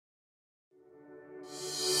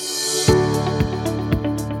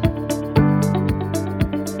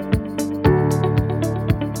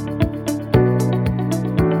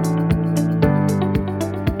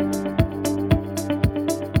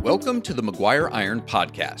to the McGuire Iron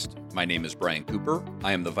Podcast. My name is Brian Cooper.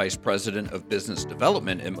 I am the Vice President of Business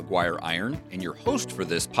Development at McGuire Iron and your host for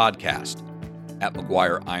this podcast. At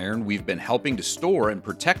McGuire Iron, we've been helping to store and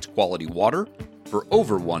protect quality water for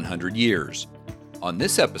over 100 years. On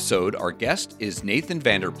this episode, our guest is Nathan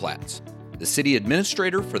Vander Plaats, the City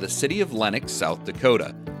Administrator for the City of Lennox, South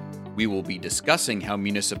Dakota. We will be discussing how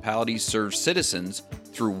municipalities serve citizens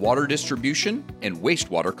through water distribution and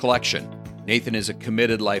wastewater collection. Nathan is a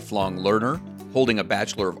committed lifelong learner, holding a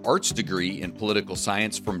Bachelor of Arts degree in Political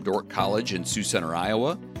Science from Dordt College in Sioux Center,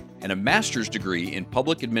 Iowa, and a master's degree in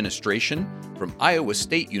Public Administration from Iowa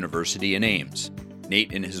State University in Ames.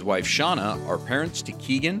 Nate and his wife Shauna are parents to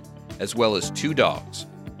Keegan, as well as 2 dogs.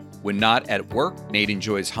 When not at work, Nate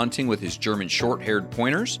enjoys hunting with his German short-haired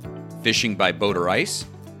pointers, fishing by boat or ice,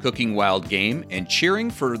 cooking wild game, and cheering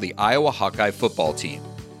for the Iowa Hawkeye football team.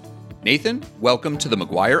 Nathan, welcome to the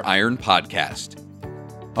McGuire Iron Podcast.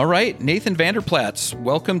 All right, Nathan Vander Plaats,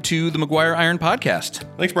 welcome to the McGuire Iron Podcast.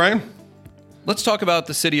 Thanks, Brian. Let's talk about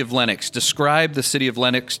the City of Lennox. Describe the City of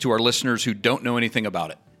Lennox to our listeners who don't know anything about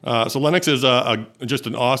it. So Lennox is just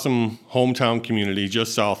an awesome hometown community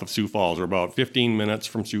just south of Sioux Falls. We're about 15 minutes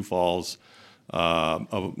from Sioux Falls,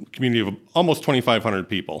 a community of almost 2,500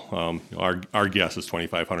 people. Our guess is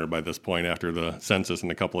 2,500 by this point after the census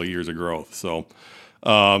and a couple of years of growth. So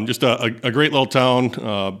just a great little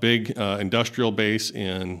town, big industrial base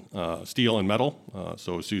in steel and metal.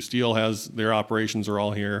 So Sioux Steel has their operations are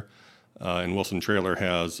all here. And Wilson Trailer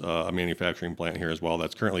has a manufacturing plant here as well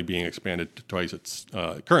that's currently being expanded to twice its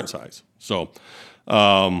current size. So,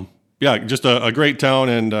 just a great town,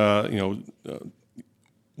 and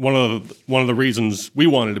one of the reasons we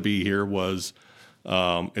wanted to be here was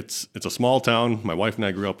it's a small town. My wife and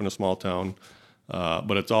I grew up in a small town,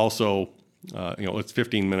 but it's also it's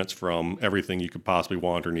 15 minutes from everything you could possibly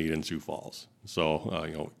want or need in Sioux Falls.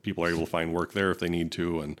 So people are able to find work there if they need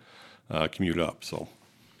to and commute up. So.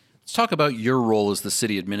 Let's talk about your role as the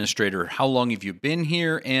city administrator. How long have you been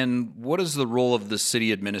here, and what is the role of the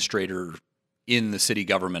city administrator in the city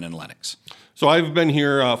government in Lennox? So I've been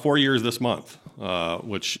here 4 years this month,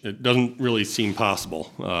 which it doesn't really seem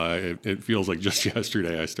possible. It feels like just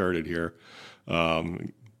yesterday I started here.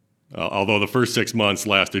 Although the first 6 months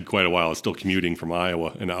lasted quite a while. I was still commuting from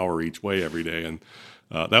Iowa an hour each way every day, and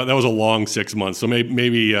that was a long 6 months. So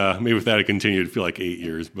maybe if that had continued, it'd feel like 8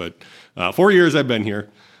 years. But 4 years I've been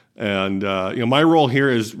here. And my role here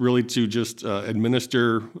is really to just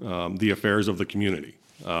administer the affairs of the community.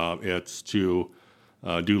 It's to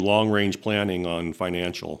do long-range planning on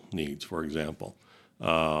financial needs, for example.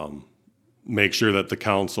 Make sure that the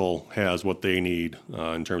council has what they need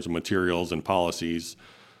in terms of materials and policies,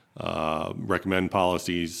 recommend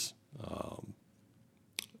policies,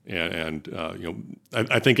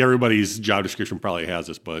 I think everybody's job description probably has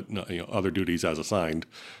this, but other duties as assigned.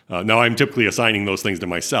 Now I'm typically assigning those things to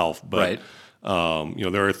myself, but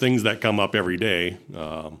right. There are things that come up every day.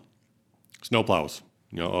 Snowplows.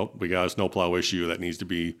 We got a snowplow issue that needs to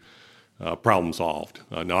be problem solved.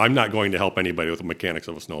 Now I'm not going to help anybody with the mechanics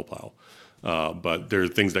of a snowplow, but there are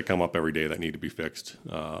things that come up every day that need to be fixed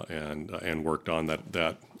and worked on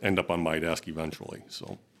that end up on my desk eventually.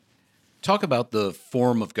 So. Talk about the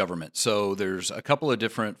form of government. So there's a couple of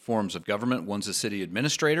different forms of government. One's a city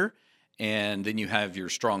administrator, and then you have your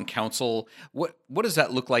strong council. What does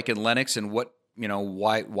that look like in Lennox, and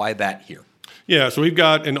why that here? Yeah, so we've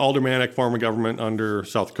got an aldermanic form of government under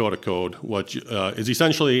South Dakota Code, which is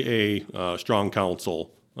essentially a strong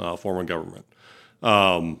council form of government.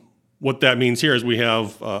 What that means here is we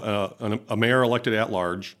have a mayor elected at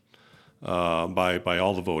large. By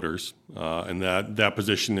all the voters, and that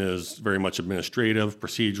position is very much administrative,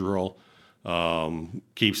 procedural,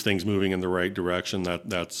 keeps things moving in the right direction.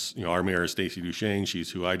 That's our mayor is Stacy Duchesne.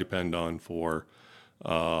 She's who I depend on for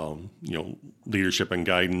leadership and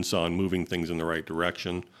guidance on moving things in the right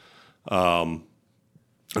direction. And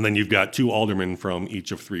then you've got 2 aldermen from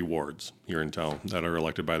each of 3 wards here in town that are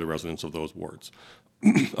elected by the residents of those wards.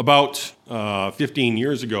 About 15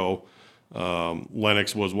 years ago.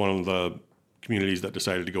 Lennox was one of the communities that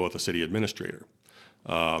decided to go with a city administrator.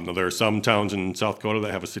 Now there are some towns in South Dakota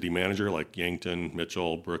that have a city manager, like Yankton,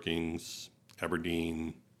 Mitchell, Brookings,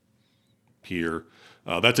 Aberdeen, Pierre.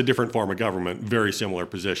 That's a different form of government, very similar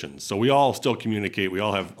positions. So we all still communicate. We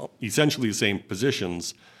all have essentially the same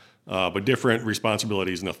positions, but different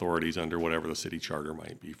responsibilities and authorities under whatever the city charter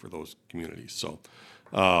might be for those communities. So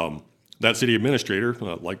that city administrator,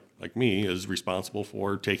 like me, is responsible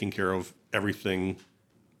for taking care of everything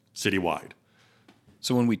citywide.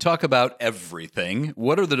 So when we talk about everything,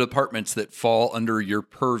 what are the departments that fall under your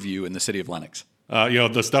purview in the city of Lennox?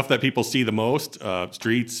 The stuff that people see the most,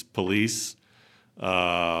 streets, police,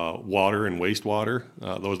 water and wastewater,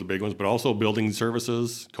 those are the big ones, but also building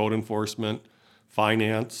services, code enforcement,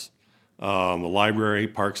 finance, the library,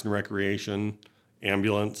 parks and recreation,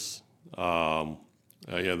 ambulance. We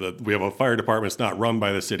have a fire department. It's not run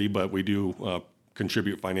by the city, but we do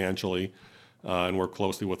contribute financially and work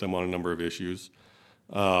closely with them on a number of issues.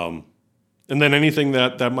 And then anything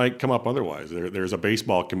that might come up otherwise. There's a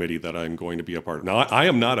baseball committee that I'm going to be a part of. Now, I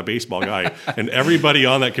am not a baseball guy, and everybody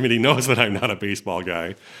on that committee knows that I'm not a baseball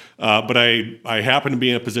guy. But I happen to be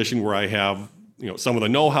in a position where I have some of the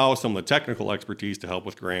know-how, some of the technical expertise to help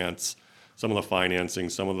with grants, some of the financing,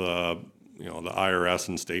 some of the the IRS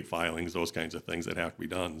and state filings, those kinds of things that have to be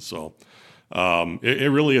done. So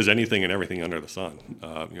it really is anything and everything under the sun.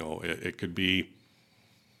 It could be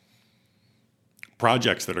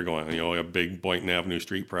projects that are going on. A big Boynton Avenue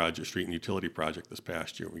street and utility project this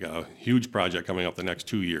past year. We got a huge project coming up the next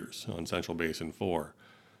 2 years on Central Basin 4.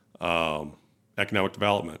 Economic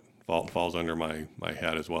development falls under my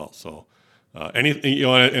head as well. So anything,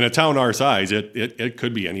 in a town our size, it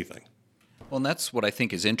could be anything. Well, and that's what I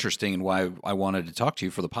think is interesting and why I wanted to talk to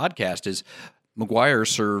you for the podcast is McGuire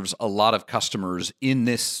serves a lot of customers in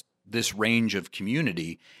this range of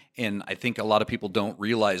community. And I think a lot of people don't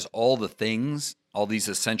realize all these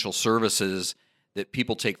essential services that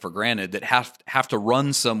people take for granted that have to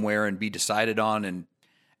run somewhere and be decided on, and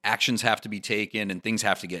actions have to be taken and things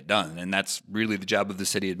have to get done. And that's really the job of the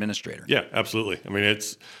city administrator. Yeah, absolutely. I mean,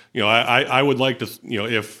 it's, I would like to,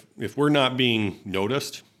 if we're not being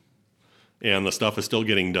noticed and the stuff is still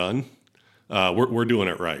getting done, we're doing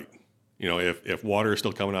it right. If water is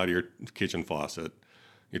still coming out of your kitchen faucet,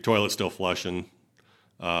 your toilet's still flushing,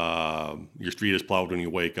 your street is plowed when you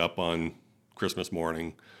wake up on Christmas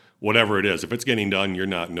morning, whatever it is, if it's getting done, you're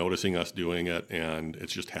not noticing us doing it, and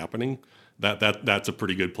it's just happening, that's a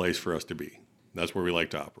pretty good place for us to be. That's where we like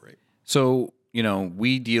to operate. So,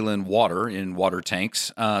 we deal in water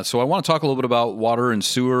tanks. So I want to talk a little bit about water and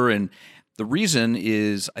sewer. And the reason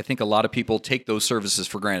is I think a lot of people take those services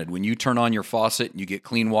for granted. When you turn on your faucet and you get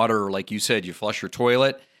clean water, or like you said, you flush your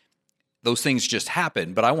toilet, those things just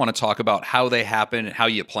happen. But I want to talk about how they happen and how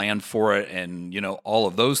you plan for it and, all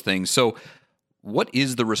of those things. So what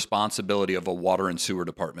is the responsibility of a water and sewer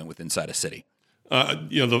department within inside a city?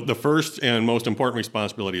 The first and most important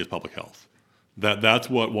responsibility is public health. That's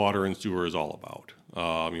what water and sewer is all about.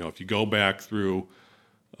 If you go back through,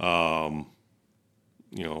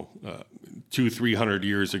 200-300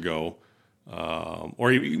 years ago,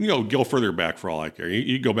 or go further back for all I care.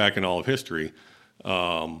 You go back in all of history.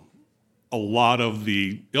 A lot of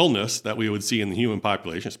the illness that we would see in the human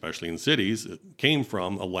population, especially in cities, came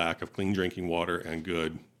from a lack of clean drinking water and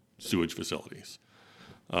good sewage facilities.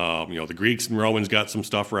 The Greeks and Romans got some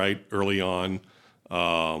stuff right early on,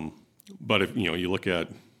 but if you look at,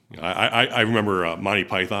 I remember Monty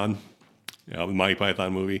Python, the Monty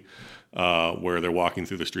Python movie, where they're walking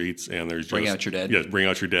through the streets and there's just Bring out your dead. Yes, bring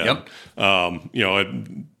out your dead. Yep.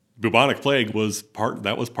 Bubonic plague was part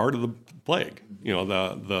of the plague.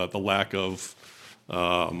 The lack of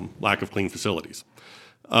clean facilities.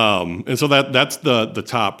 And so that's the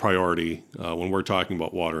top priority when we're talking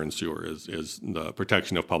about water and sewer is the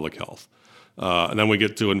protection of public health. And then we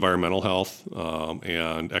get to environmental health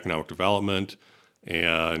and economic development,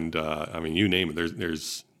 and you name it.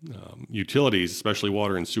 There's utilities, especially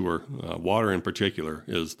water and sewer. Water in particular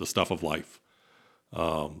is the stuff of life.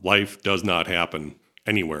 Life does not happen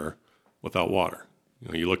anywhere without water.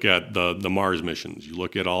 You look at the Mars missions. You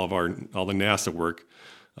look at all the NASA work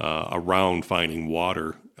around finding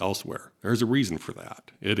water elsewhere. There's a reason for that.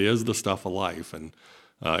 It is the stuff of life, and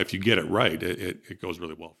if you get it right, it goes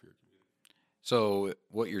really well for you. So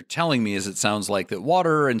what you're telling me is it sounds like that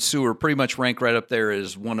water and sewer pretty much rank right up there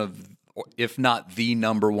as one of, if not the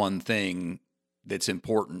number one thing that's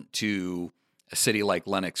important to a city like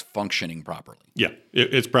Lennox functioning properly. Yeah,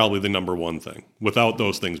 it's probably the number one thing. Without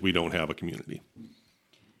those things, we don't have a community.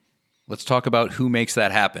 Let's talk about who makes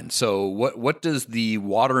that happen. So what does the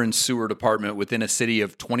water and sewer department within a city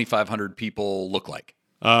of 2,500 people look like?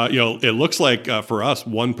 It looks like for us,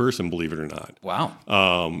 one person, believe it or not. Wow.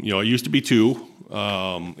 It used to be two,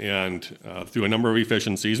 and through a number of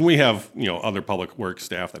efficiencies, and we have, other public works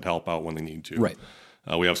staff that help out when they need to. Right.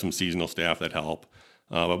 We have some seasonal staff that help.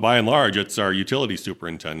 But by and large, it's our utility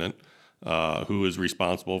superintendent who is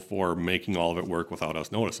responsible for making all of it work without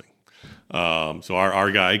us noticing. So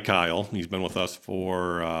our guy, Kyle, he's been with us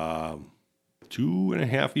for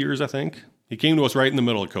 2.5 years, I think. He came to us right in the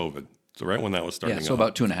middle of COVID. So right when that was starting. Yeah, so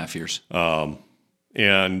about 2.5 years.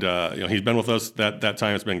 And he's been with us that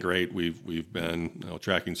time. It's been great. We've been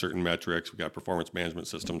tracking certain metrics. We've got performance management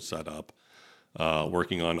systems set up,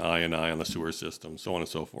 working on I&I on the sewer system, so on and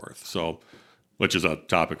so forth. So, which is a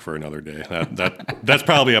topic for another day. That's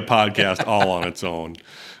probably a podcast all on its own.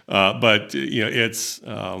 But it's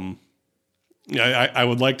I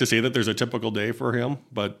would like to say that there's a typical day for him,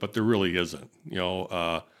 but there really isn't.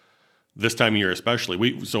 This time of year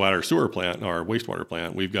especially, so at our sewer plant, our wastewater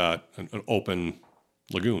plant, we've got an open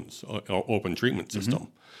lagoons, open treatment system,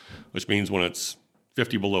 which means when it's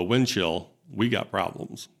 50 below wind chill, we got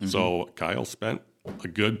problems. So Kyle spent a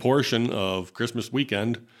good portion of Christmas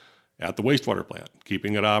weekend at the wastewater plant,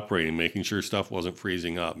 keeping it operating, making sure stuff wasn't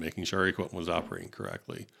freezing up, making sure our equipment was operating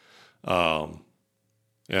correctly. And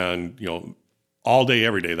all day,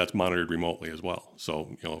 every day, that's monitored remotely as well.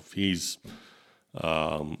 So, if he's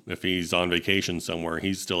on vacation somewhere,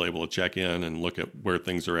 he's still able to check in and look at where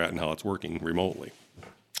things are at and how it's working remotely.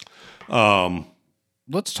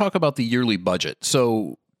 Let's talk about the yearly budget.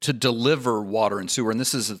 So to deliver water and sewer, and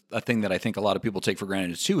this is a thing that I think a lot of people take for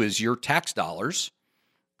granted too, is your tax dollars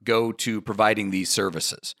go to providing these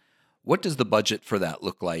services. What does the budget for that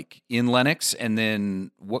look like in Lennox? And then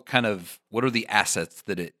what are the assets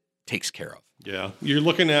that it takes care of? Yeah, you're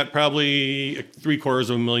looking at probably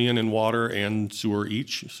 $750,000 in water and sewer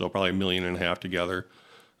each, so probably $1.5 million together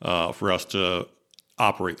for us to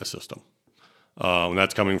operate the system. And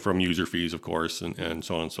that's coming from user fees, of course, and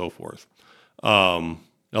so on and so forth. Now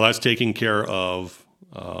that's taking care of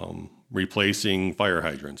replacing fire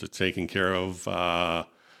hydrants. It's taking care of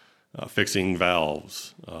fixing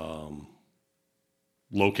valves,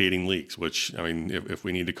 locating leaks, which, if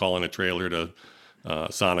we need to call in a trailer to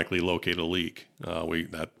sonically locate a leak,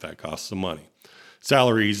 that costs some money.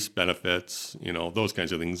 Salaries, benefits, those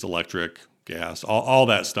kinds of things, electric, gas, all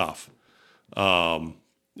that stuff.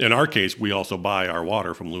 In our case, we also buy our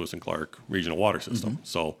water from Lewis and Clark Regional Water System.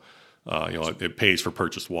 So, it pays for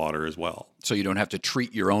purchased water as well. So you don't have to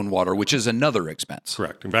treat your own water, which is another expense.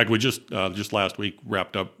 Correct. In fact, we just last week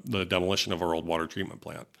wrapped up the demolition of our old water treatment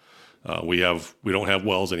plant. We don't have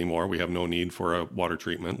wells anymore. We have no need for a water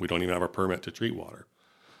treatment. We don't even have a permit to treat water.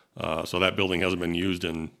 So that building hasn't been used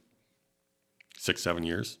in 6-7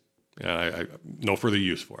 years. I no further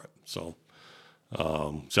use for it. So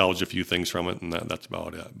salvaged a few things from it, and that's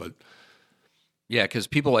about it. But yeah, because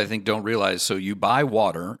people, I think, don't realize, so you buy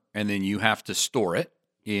water, and then you have to store it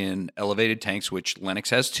in elevated tanks, which Lennox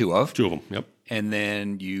has 2 of. 2 of them, yep. And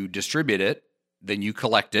then you distribute it, then you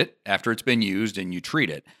collect it after it's been used, and you treat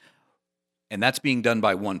it. And that's being done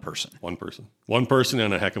by one person. One person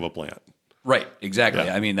and a heck of a plant. Right, exactly.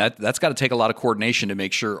 Yeah. That's got to take a lot of coordination to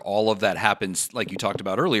make sure all of that happens, like you talked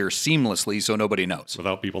about earlier, seamlessly, so nobody knows.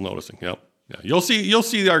 Without people noticing, yep. Yeah. You'll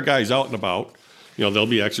see our guys out and about. They'll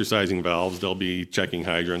be exercising valves. They'll be checking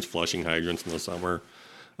hydrants, flushing hydrants in the summer.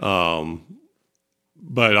 But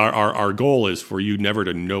our goal is for you never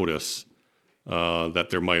to notice that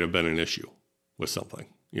there might have been an issue with something.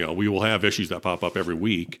 We will have issues that pop up every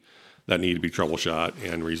week that need to be troubleshot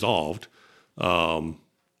and resolved.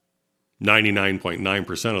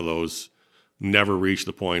 99.9% of those never reach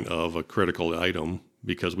the point of a critical item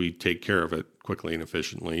because we take care of it quickly and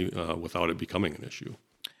efficiently without it becoming an issue.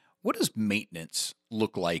 What does maintenance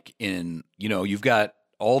look like you've got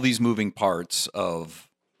all these moving parts of,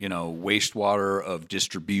 wastewater, of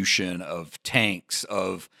distribution, of tanks,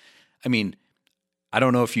 I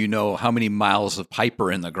don't know if you know how many miles of pipe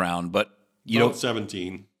are in the ground, but about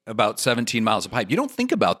 17. About 17 miles of pipe. You don't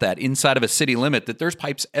think about that inside of a city limit, that there's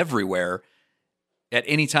pipes everywhere. At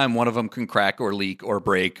any time, one of them can crack or leak or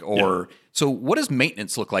break. So what does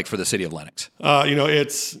maintenance look like for the city of Lennox?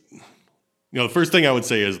 It's... the first thing I would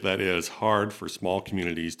say is that it is hard for small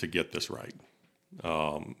communities to get this right.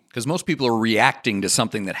 Because most people are reacting to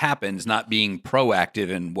something that happens, not being proactive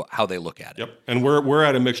in how they look at it. Yep, and we're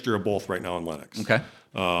at a mixture of both right now in Lennox. Okay.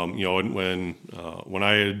 When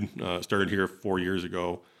I had started here 4 years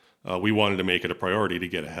ago, we wanted to make it a priority to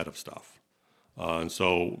get ahead of stuff. And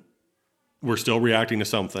so we're still reacting to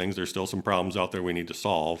some things. There's still some problems out there we need to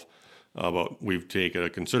solve. But we've taken a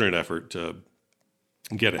concerted effort to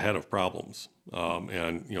get ahead of problems.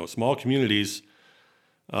 Small communities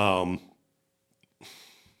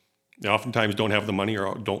oftentimes don't have the money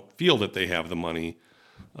or don't feel that they have the money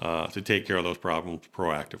to take care of those problems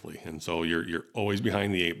proactively. And so you're always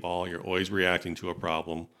behind the 8 ball. You're always reacting to a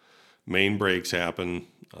problem. Main breaks happen,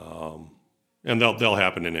 and they'll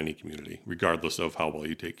happen in any community, regardless of how well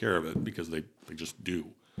you take care of it, because they just do.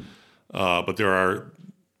 But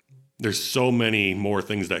there's so many more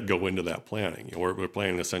things that go into that planning. We're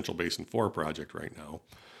planning an Essential Basin 4 project right now.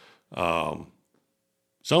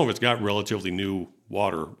 Some of it's got relatively new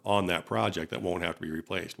water on that project that won't have to be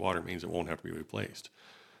replaced. Water mains that won't have to be replaced.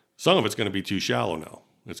 Some of it's going to be too shallow now.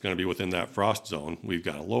 It's going to be within that frost zone. We've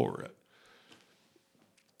got to lower it.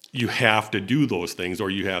 You have to do those things, or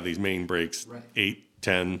you have these main breaks 8,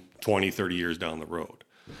 10, 20, 30 years down the road.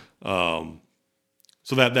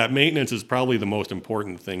 So that maintenance is probably the most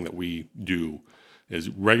important thing that we do, is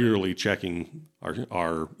regularly checking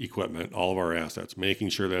our equipment, all of our assets, making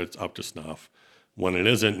sure that it's up to snuff. When it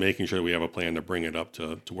isn't, making sure that we have a plan to bring it up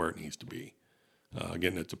to where it needs to be,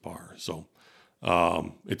 getting it to par. So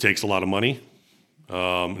it takes a lot of money,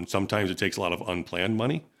 and sometimes it takes a lot of unplanned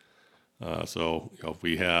money. So if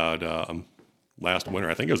we had last winter,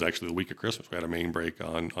 I think it was actually the week of Christmas, we had a main break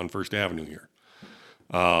on First Avenue here.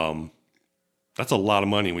 That's a lot of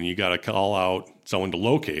money when you got to call out someone to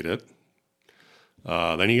locate it.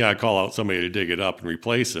 Then you got to call out somebody to dig it up and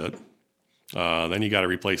replace it. Then you got to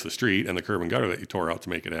replace the street and the curb and gutter that you tore out to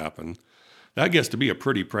make it happen. That gets to be a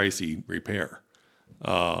pretty pricey repair.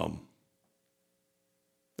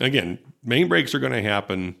 Again, main breaks are going to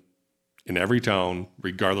happen in every town,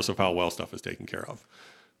 regardless of how well stuff is taken care of.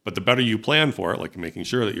 But the better you plan for it, like making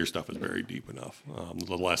sure that your stuff is buried deep enough,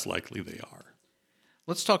 the less likely they are.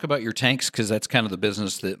 Let's talk about your tanks, because that's kind of the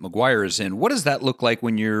business that McGuire is in. What does that look like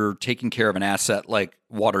when you're taking care of an asset like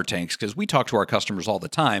water tanks? Because we talk to our customers all the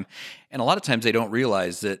time, and a lot of times they don't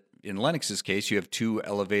realize that in Lennox's case, you have 2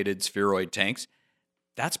 elevated spheroid tanks.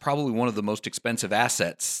 That's probably one of the most expensive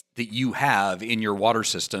assets that you have in your water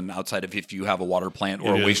system, outside of if you have a water plant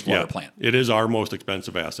or a wastewater plant. It is our most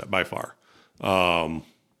expensive asset by far,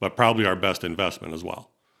 but probably our best investment as well.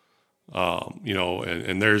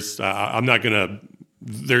 And there's, I'm not going to,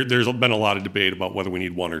 there's been a lot of debate about whether we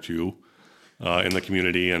need 1 or 2 in the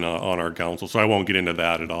community and on our council. So I won't get into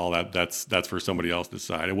that at all. That's for somebody else to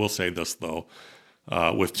decide. I will say this though,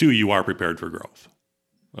 with 2, you are prepared for growth,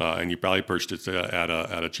 and you probably purchased it at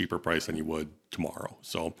a cheaper price than you would tomorrow.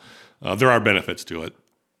 So there are benefits to it.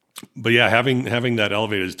 But yeah, having that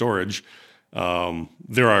elevated storage,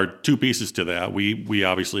 there are 2 pieces to that. We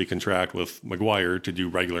obviously contract with McGuire to do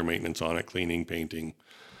regular maintenance on it, cleaning, painting,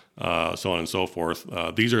 so on and so forth.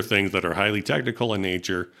 These are things that are highly technical in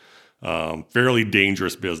nature, fairly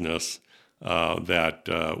dangerous business,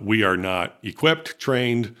 that we are not equipped,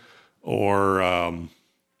 trained, or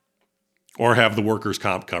have the workers'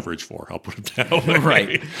 comp coverage for. I'll put it that way.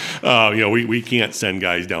 Right. We can't send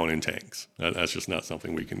guys down in tanks. That's just not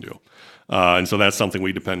something we can do. And so that's something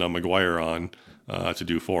we depend on McGuire on to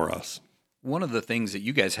do for us. One of the things that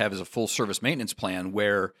you guys have is a full service maintenance plan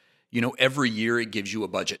where, every year it gives you a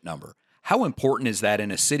budget number. How important is that in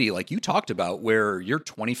a city like you talked about, where you're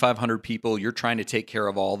 2,500 people, you're trying to take care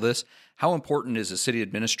of all this? How important as a city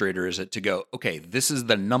administrator is it to go, okay, this is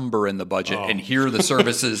the number in the budget, and here are the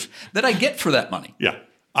services that I get for that money? Yeah.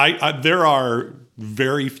 There are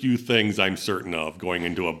very few things I'm certain of going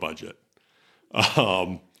into a budget.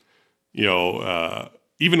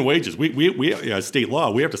 Even wages. We state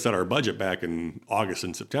law, we have to set our budget back in August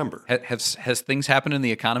and September. Has things happened in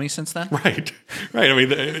the economy since then? Right. I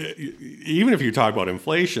mean, even if you talk about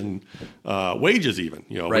inflation, wages even,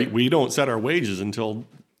 right. we don't set our wages until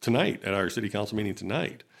tonight at our city council meeting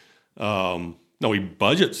tonight. Now we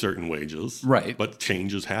budget certain wages, right? But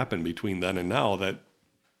changes happen between then and now that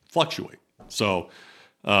fluctuate. So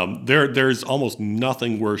there's almost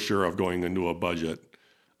nothing we're sure of going into a budget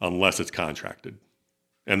unless it's contracted.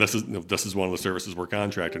 And this is one of the services we're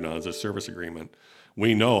contracted on, is a service agreement.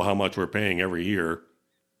 We know how much we're paying every year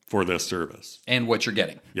for this service. And what you're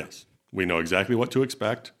getting. Yes. We know exactly what to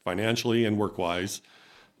expect financially and work-wise.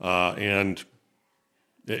 And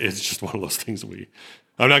it's just one of those things I'm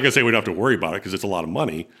not going to say we don't have to worry about it because it's a lot of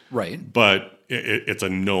money. Right. But it's a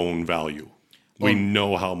known value. We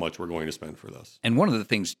know how much we're going to spend for this. And one of the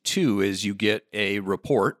things, too, is you get a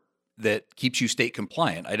report that keeps you state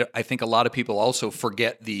compliant. I think a lot of people also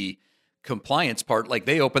forget the compliance part. Like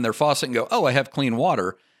they open their faucet and go, oh, I have clean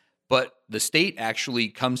water. But the state actually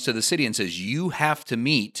comes to the city and says, you have to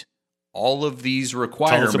meet all of these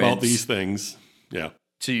requirements. Tell us about these things. Yeah.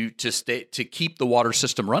 To keep the water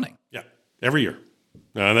system running. Yeah. Every year.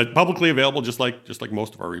 And that's publicly available, just like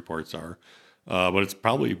most of our reports are. But it's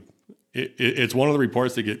probably, it's one of the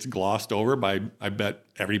reports that gets glossed over by, I bet,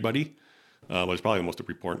 everybody. But it's probably the most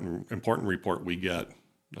important report we get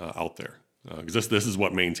out there, because this is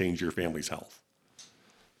what maintains your family's health.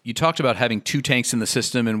 You talked about having 2 tanks in the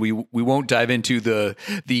system, and we won't dive into the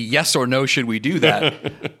yes or no should we do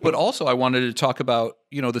that. But also I wanted to talk about,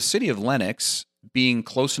 the city of Lennox being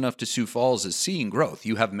close enough to Sioux Falls is seeing growth.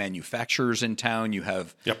 You have manufacturers in town. You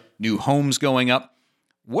have new homes going up.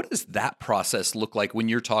 What does that process look like when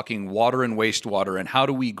you're talking water and wastewater, and how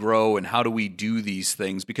do we grow and how do we do these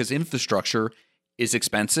things? Because infrastructure is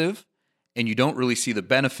expensive and you don't really see the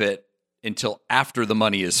benefit until after the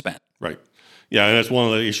money is spent. Right. Yeah, and that's one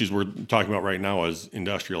of the issues we're talking about right now is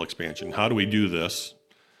industrial expansion. How do we do this?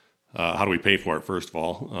 How do we pay for it, first of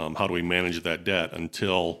all? How do we manage that debt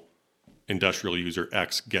until industrial user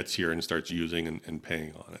X gets here and starts using and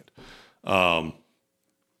paying on it?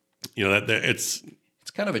 It's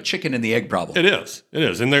kind of a chicken and the egg problem. It is,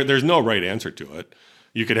 and there's no right answer to it.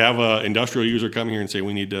 You could have an industrial user come here and say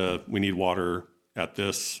we need water at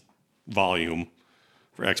this volume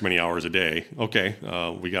for X many hours a day. Okay,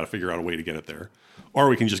 we got to figure out a way to get it there, or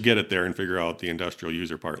we can just get it there and figure out the industrial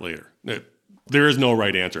user part later. There is no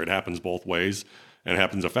right answer. It happens both ways, and it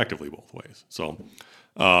happens effectively both ways. So,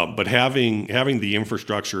 but having the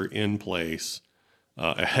infrastructure in place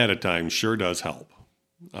ahead of time sure does help.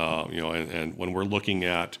 And when we're looking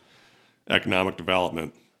at economic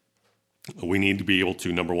development, we need to be able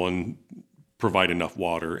to, number one, provide enough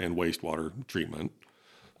water and wastewater treatment,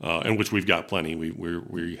 and which we've got plenty.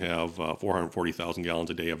 We have 440,000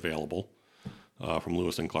 gallons a day available from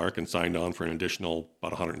Lewis and Clark, and signed on for an additional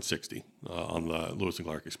about 160 on the Lewis and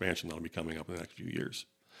Clark expansion that'll be coming up in the next few years.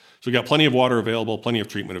 So we've got plenty of water available, plenty of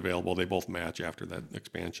treatment available. They both match after that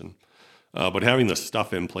expansion. But having the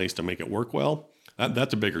stuff in place to make it work well,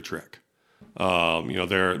 that's a bigger trick.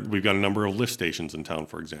 We've got a number of lift stations in town,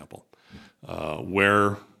 for example,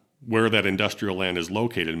 where that industrial land is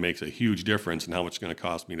located makes a huge difference in how much it's going to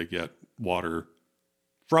cost me to get water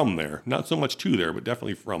from there. Not so much to there, but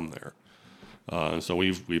definitely from there. So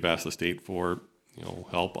we've asked the state for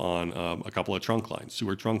help on a couple of trunk lines,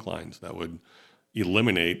 sewer trunk lines that would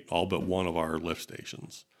eliminate all but one of our lift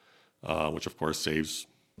stations, which of course saves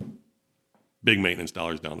big maintenance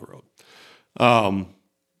dollars down the road.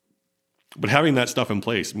 But having that stuff in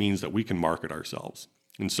place means that we can market ourselves.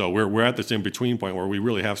 And so we're at this in-between point where we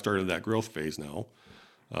really have started that growth phase now.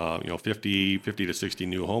 50 to 60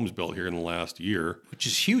 new homes built here in the last year. Which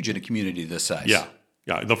is huge in a community this size. Yeah.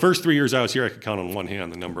 The first 3 years I was here, I could count on one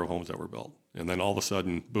hand the number of homes that were built. And then all of a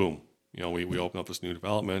sudden, boom, we open up this new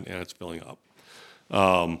development and it's filling up.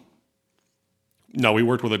 Now, we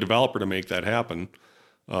worked with a developer to make that happen.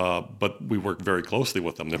 But we work very closely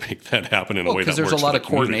with them to make that happen in a way that works. Because there's a lot of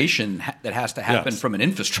coordination that has to happen from an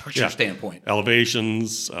infrastructure standpoint.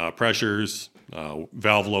 Elevations, pressures,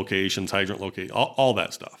 valve locations, hydrant location, all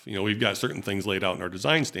that stuff. We've got certain things laid out in our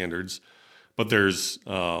design standards, but there's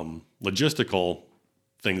logistical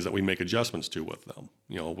things that we make adjustments to with them.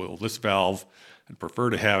 Well, this valve, I'd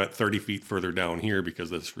prefer to have it 30 feet further down here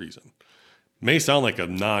because of this reason. May sound like a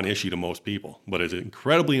non-issue to most people, but it's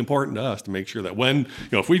incredibly important to us to make sure that when,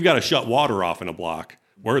 if we've got to shut water off in a block,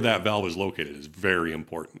 where that valve is located is very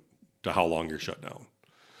important to how long you're shut down.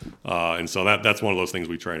 And so that's one of those things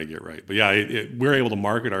we try to get right. But yeah, we're able to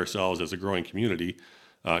market ourselves as a growing community,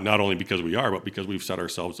 not only because we are, but because we've set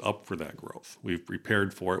ourselves up for that growth. We've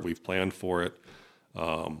prepared for it. We've planned for it.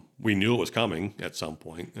 We knew it was coming at some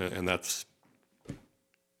point, and that's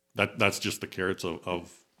just the carrots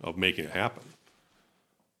of making it happen.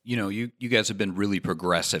 You guys have been really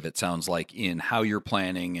progressive, it sounds like, in how you're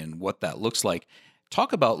planning and what that looks like.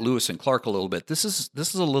 Talk about Lewis and Clark a little bit. This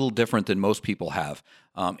is a little different than most people have.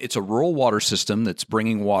 It's a rural water system that's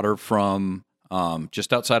bringing water from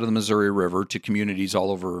just outside of the Missouri River to communities all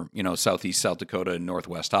over, southeast South Dakota and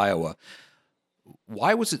northwest Iowa.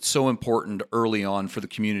 Why was it so important early on for the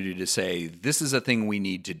community to say, this is a thing we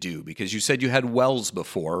need to do? Because you said you had wells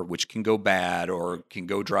before, which can go bad or can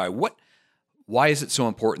go dry. Why is it so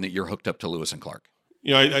important that you're hooked up to Lewis and Clark?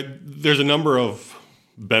 There's a number of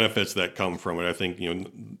benefits that come from it. I think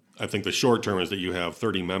the short term is that you have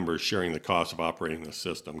 30 members sharing the cost of operating the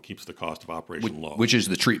system, keeps the cost of operation low. Which is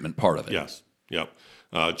the treatment part of it. Yes. Yep.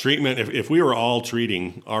 Treatment, if we were all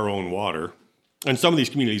treating our own water, and some of these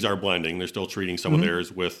communities are blending, they're still treating some of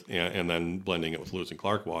theirs with, and then blending it with Lewis and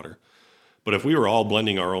Clark water. But if we were all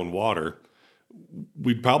blending our own water,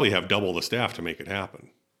 we'd probably have double the staff to make it happen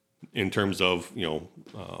in terms of,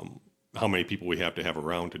 how many people we have to have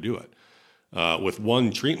around to do it. With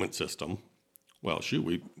one treatment system,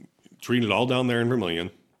 we treat it all down there in Vermilion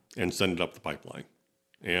and send it up the pipeline.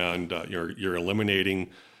 And you're eliminating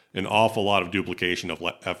an awful lot of duplication of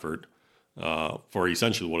effort for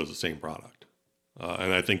essentially what is the same product.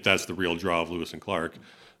 And I think that's the real draw of Lewis and Clark.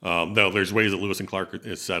 Though there's ways that Lewis and Clark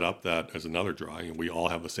is set up that as another draw. We all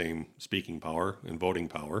have the same speaking power and voting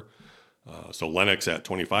power. So Lennox at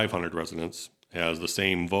 2,500 residents has the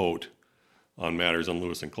same vote on matters on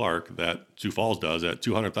Lewis and Clark that Sioux Falls does at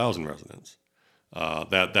 200,000 residents.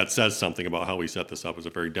 That says something about how we set this up as a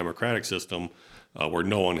very democratic system where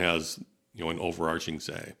no one has an overarching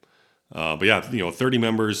say. But yeah, 30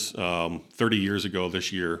 members 30 years ago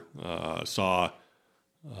this year saw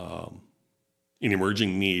an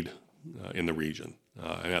emerging need in the region.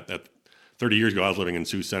 And at 30 years ago, I was living in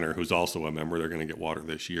Sioux Center, who's also a member. They're going to get water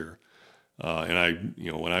this year. And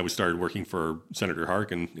when I started working for Senator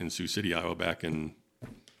Harkin in Sioux City, Iowa, back in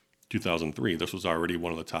 2003, this was already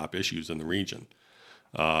one of the top issues in the region.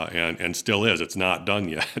 And still is. It's not done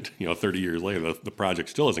yet. 30 years later, the project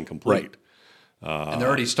still isn't complete. Right. And they're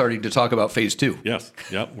already starting to talk about phase 2. Yes.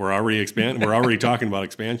 Yep. We're already talking about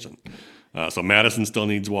expansion. So Madison still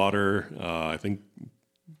needs water. I think,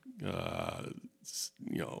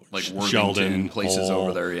 like Sheldon, places Hull,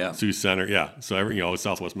 over there, yeah. Sioux Center, yeah. So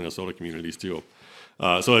Southwest Minnesota communities too.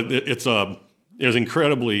 So it was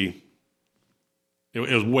incredibly. It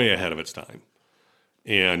was way ahead of its time,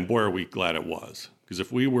 and boy, are we glad it was. Because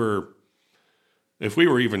if we were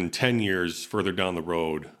even 10 years further down the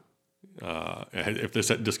road, if this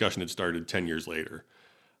discussion had started 10 years later,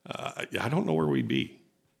 I don't know where we'd be.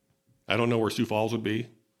 I don't know where Sioux Falls would be.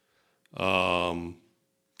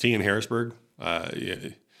 T and Harrisburg.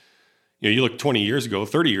 You look 20 years ago,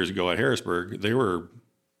 30 years ago at Harrisburg, they were a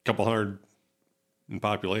couple hundred in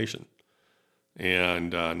population.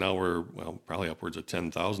 And now we're, probably upwards of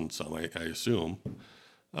 10,000 some, I assume.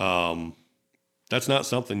 That's not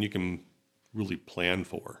something you can really plan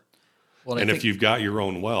for. Well, and if you've got your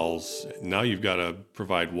own wells, now you've got to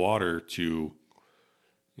provide water to,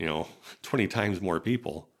 20 times more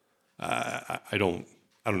people. I don't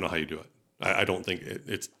know how you do it. I don't think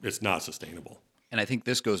it's not sustainable. And I think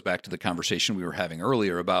this goes back to the conversation we were having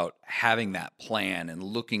earlier about having that plan and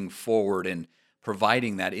looking forward and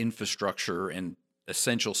providing that infrastructure and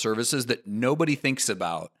essential services that nobody thinks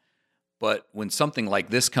about. But when something like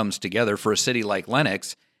this comes together for a city like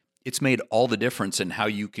Lennox, it's made all the difference in how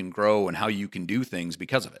you can grow and how you can do things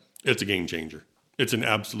because of it. It's a game changer. It's an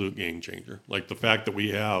absolute game changer. Like the fact that we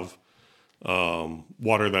have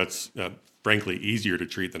water that's frankly easier to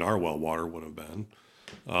treat than our well water would have been.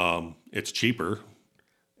 It's cheaper,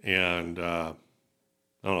 and I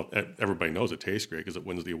don't know. Everybody knows it tastes great because it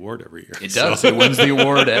wins the award every year. It does. It wins the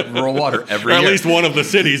award at Rural Water every year. At least one of the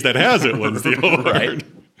cities that has it wins the award. Right.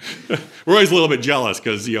 We're always a little bit jealous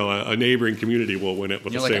because a neighboring community will win it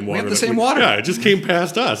with the same water. We have the same water. Yeah, it just came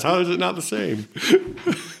past us. How is it not the same?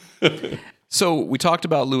 So we talked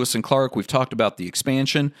about Lewis and Clark. We've talked about the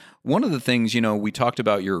expansion. One of the things, we talked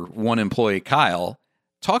about your one employee, Kyle.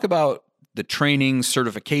 Talk about the training,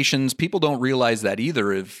 certifications. People don't realize that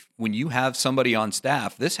either. When you have somebody on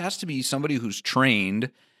staff, this has to be somebody who's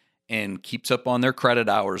trained and keeps up on their credit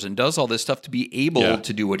hours and does all this stuff to be able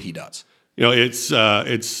to do what he does.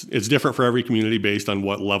 It's different for every community based on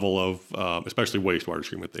what level of, especially wastewater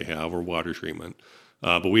treatment they have or water treatment.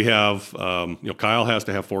 But we have, Kyle has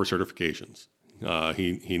to have 4 certifications.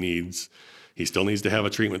 He still needs to have a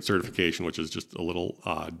treatment certification, which is just a little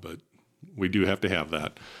odd, but we do have to have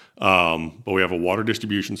that. But we have a water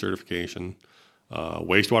distribution certification,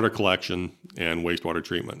 wastewater collection, and wastewater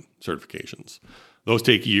treatment certifications. Those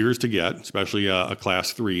take years to get, especially a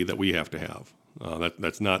class 3 that we have to have.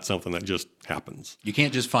 That's not something that just happens. You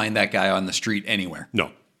can't just find that guy on the street anywhere.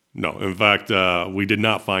 No. In fact, we did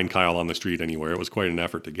not find Kyle on the street anywhere. It was quite an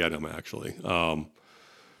effort to get him, actually.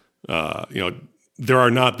 There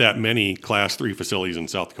are not that many class 3 facilities in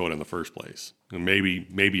South Dakota in the first place, and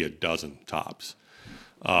maybe a dozen tops.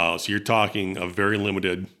 So you're talking a very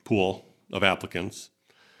limited pool of applicants,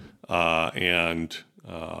 and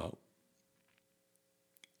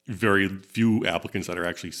very few applicants that are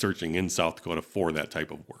actually searching in South Dakota for that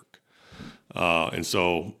type of work. And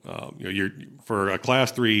so, you're for a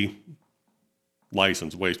class 3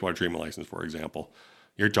 license, wastewater treatment license, for example,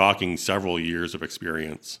 you're talking several years of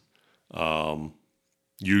experience,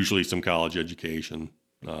 usually some college education,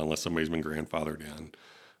 unless somebody's been grandfathered in.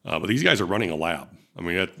 But these guys are running a lab. I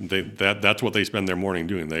mean, that's what they spend their morning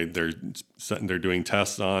doing. They're doing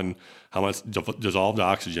tests on how much dissolved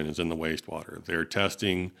oxygen is in the wastewater. They're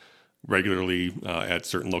testing regularly at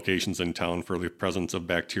certain locations in town for the presence of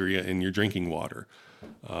bacteria in your drinking water.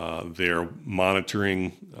 They're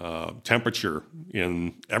monitoring temperature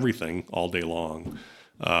in everything all day long,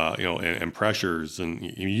 and pressures and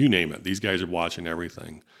you name it. These guys are watching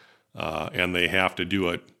everything, and they have to do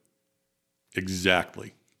it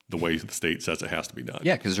exactly the way the state says it has to be done.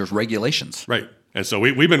 Yeah, because there's regulations. Right. And so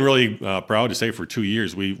we've been really proud to say for 2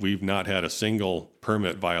 years we've not had a single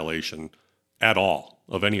permit violation at all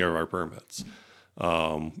of any of our permits.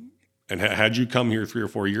 And had you come here 3 or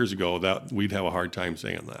 4 years ago, that we'd have a hard time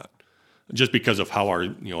saying that. just because of how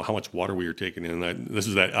how much water we were taking in. This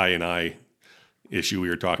is that I issue we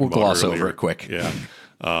were talking about. We'll gloss earlier. over it quick. Yeah.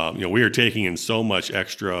 We are taking in so much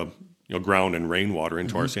extra ground and rainwater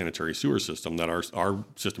into our sanitary sewer system that our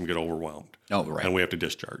system get overwhelmed. Oh, right. And we have to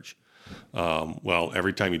discharge. Well,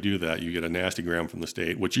 every time you do that, you get a nasty gram from the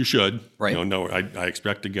state, which you should. Right. I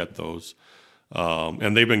expect to get those.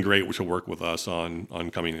 And they've been great to work with us on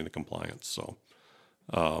coming into compliance. So,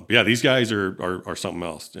 but yeah, these guys are something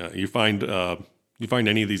else. You find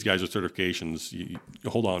any of these guys with certifications, you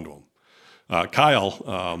hold on to them.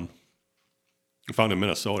 Kyle, found in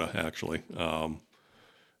Minnesota actually.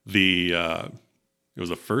 It was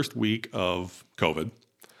the first week of COVID,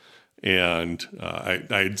 and I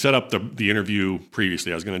had set up the interview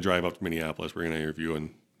previously. I was going to drive up to Minneapolis. We're going to interview and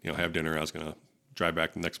have dinner. I was going to drive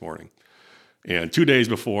back the next morning. And 2 days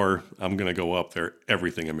before I'm going to go up there,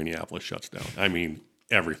 everything in Minneapolis shuts down. I mean,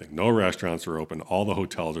 everything. No restaurants are open. All the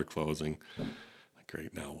hotels are closing.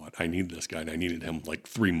 Great, now what? I need this guy, and I needed him like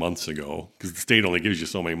 3 months ago because the state only gives you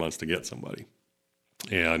so many months to get somebody.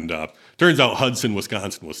 And turns out Hudson,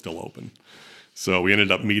 Wisconsin was still open. So we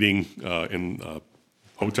ended up meeting in a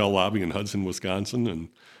hotel lobby in Hudson, Wisconsin, and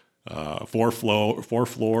four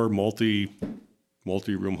floor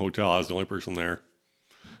multi-room hotel. I was the only person there.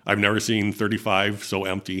 I've never seen 35 so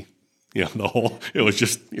empty. It was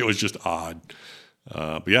just odd.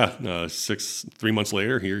 But yeah, 3 months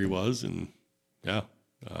later, here he was, and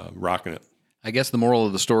rocking it. I guess the moral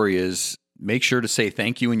of the story is make sure to say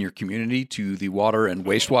thank you in your community to the water and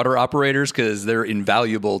wastewater operators because they're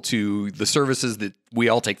invaluable to the services that we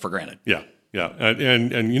all take for granted. Yeah, yeah.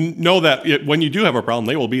 And you know that when you do have a problem,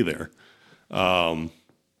 they will be there. Our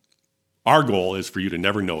goal is for you to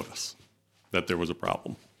never notice that there was a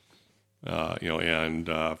problem, and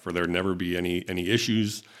for there never be any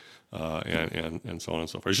issues, and so on and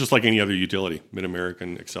so forth. It's just like any other utility,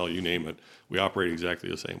 Mid-American, Excel, you name it. We operate exactly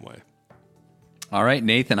the same way. All right,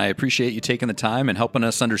 Nathan, I appreciate you taking the time and helping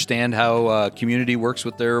us understand how community works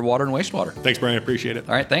with their water and wastewater. Thanks, Brian. I appreciate it.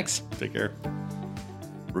 All right, thanks. Take care.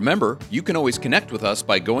 Remember, you can always connect with us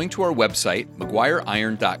by going to our website,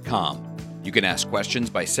 McGuireIron.com. You can ask questions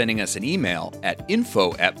by sending us an email at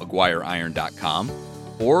info@McGuireIron.com,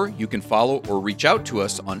 or you can follow or reach out to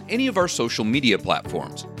us on any of our social media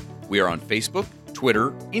platforms. We are on Facebook,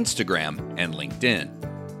 Twitter, Instagram, and LinkedIn.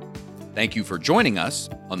 Thank you for joining us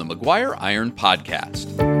on the McGuire Iron Podcast.